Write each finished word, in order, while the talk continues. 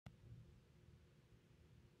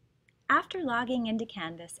After logging into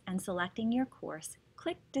Canvas and selecting your course,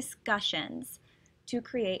 click Discussions to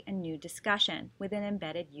create a new discussion with an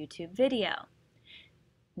embedded YouTube video.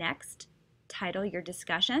 Next, title your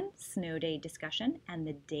discussion, Snow Day Discussion, and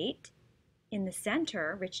the date. In the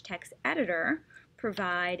center, Rich Text Editor,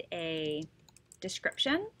 provide a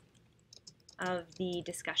description of the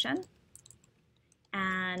discussion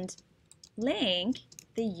and link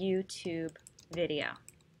the YouTube video.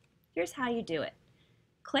 Here's how you do it.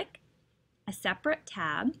 Click a separate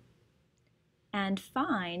tab and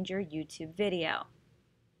find your YouTube video.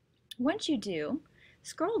 Once you do,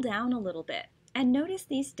 scroll down a little bit and notice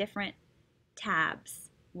these different tabs.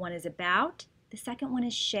 One is About, the second one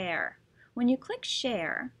is Share. When you click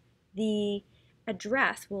Share, the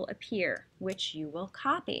address will appear, which you will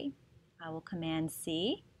copy. I will Command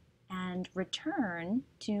C and return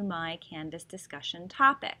to my Canvas discussion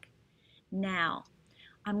topic. Now,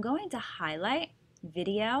 I'm going to highlight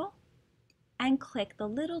Video and click the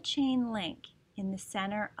little chain link in the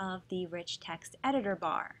center of the Rich Text Editor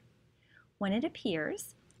bar. When it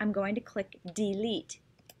appears, I'm going to click Delete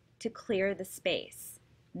to clear the space.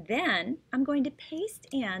 Then I'm going to paste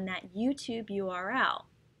in that YouTube URL.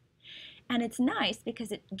 And it's nice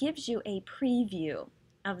because it gives you a preview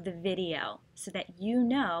of the video so that you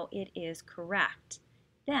know it is correct.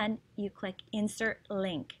 Then you click Insert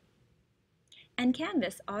Link. And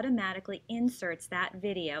Canvas automatically inserts that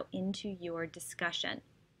video into your discussion.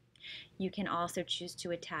 You can also choose to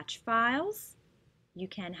attach files. You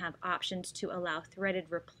can have options to allow threaded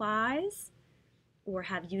replies or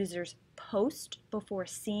have users post before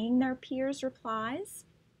seeing their peers' replies,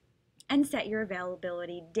 and set your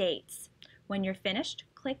availability dates. When you're finished,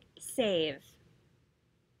 click Save.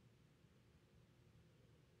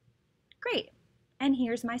 Great, and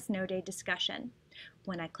here's my Snow Day discussion.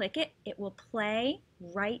 When I click it, it will play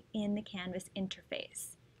right in the Canvas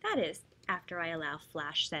interface. That is, after I allow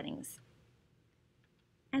flash settings.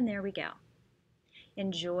 And there we go.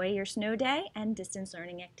 Enjoy your snow day and distance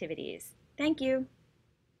learning activities. Thank you.